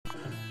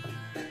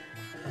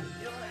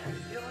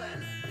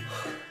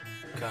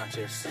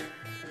Conchiss.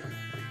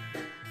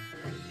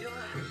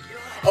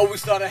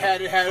 Always thought I had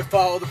to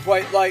follow the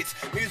bright lights.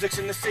 Music's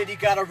in the city,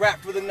 gotta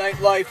rap for the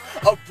nightlife.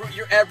 Uproot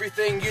your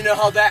everything, you know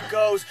how that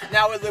goes.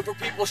 Now I live where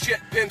people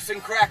shit pimps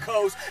and crack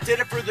hoes. Did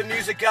it for the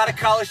music, got a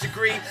college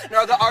degree.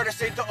 Now the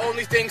artist ain't the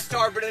only thing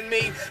starving in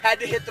me.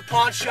 Had to hit the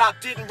pawn shop,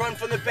 didn't run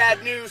from the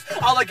bad news.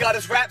 All I got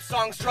is rap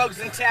songs,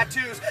 drugs, and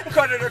tattoos.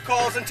 Creditor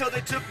calls until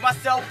they took my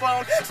cell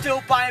phone.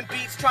 Still buying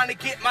beats, trying to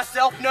get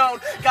myself known.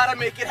 Gotta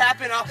make it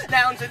happen, I'll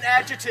nouns and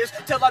adjectives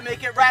till I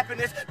make it rapping.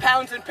 It's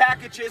pounds and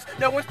packages.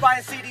 No one's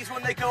buying CDs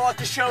when they go out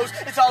to shows.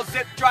 It's all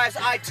zip drives,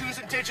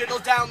 iTunes, and digital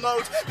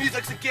downloads.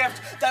 Music's a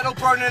gift that'll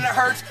burn and it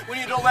hurts. When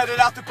you don't let it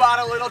out the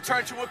bottle, it'll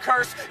turn to a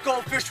curse.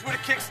 Goldfish with a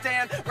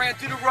kickstand, ran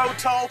through the road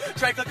toll.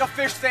 Drank like a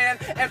fish fan,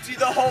 empty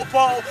the whole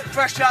bowl.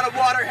 Fresh out of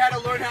water, had to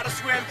learn how to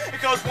swim. It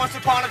goes once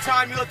upon a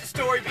time, you let the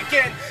story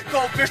begin.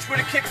 Goldfish with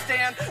a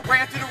kickstand,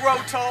 ran through the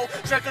road toll.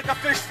 Drank like a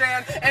fish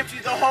fan, empty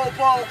the whole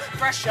bowl.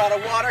 Fresh out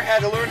of water,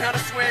 had to learn how to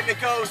swim. It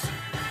goes...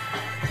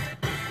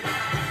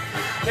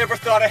 Never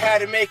thought I had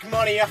to make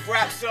money off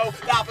rap, so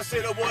the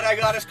opposite of what I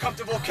got is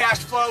comfortable cash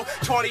flow.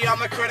 20 on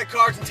my credit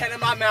cards and 10 in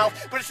my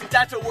mouth. But it's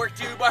dental work,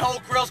 dude, my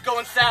whole grill's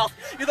going south.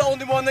 You're the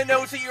only one that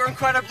knows that you're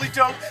incredibly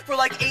dope. For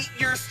like 8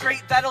 years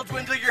straight, that'll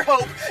dwindle your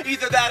hope.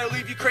 Either that or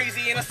leave you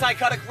crazy in a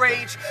psychotic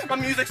rage. My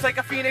music's like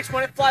a phoenix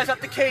when it flies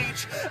out the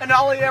cage. And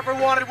all I ever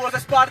wanted was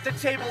a spot at the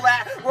table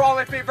where all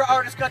my favorite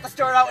artists got to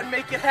start out and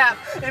make it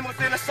happen. And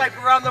within a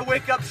cypher around the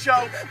wake-up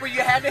show, where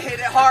you had to hit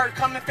it hard,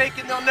 come and fake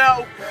and they'll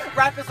know.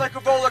 Rap is like a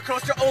roller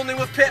coaster, only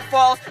with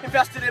pitfalls.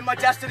 Invested in my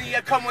destiny,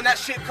 I come when that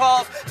shit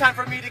calls. Time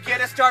for me to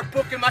get it, start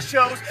booking my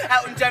shows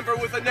out in Denver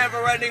with a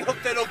never-ending hook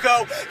that'll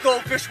go.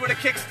 Goldfish with a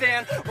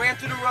kickstand, ran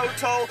through the road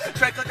toll.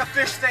 Drank like a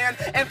fish stand,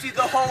 emptied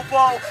the whole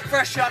bowl.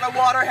 Fresh out of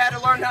water, had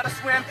to learn how to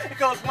swim. It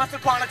goes once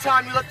upon a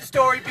time, you let the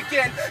story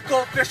begin.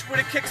 Goldfish with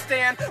a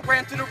kickstand,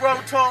 ran through the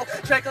road toll.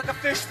 Drank like a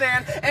fish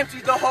stand,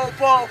 emptied the whole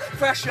bowl.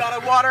 Fresh out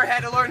of water,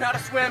 had to learn how to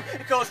swim.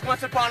 It goes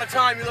once upon a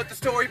time, you let the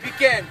story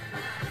begin.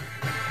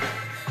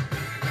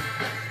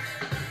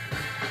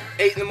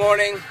 8 in the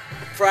morning,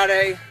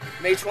 Friday,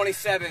 May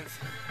 27th.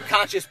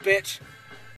 Conchiss, bitch.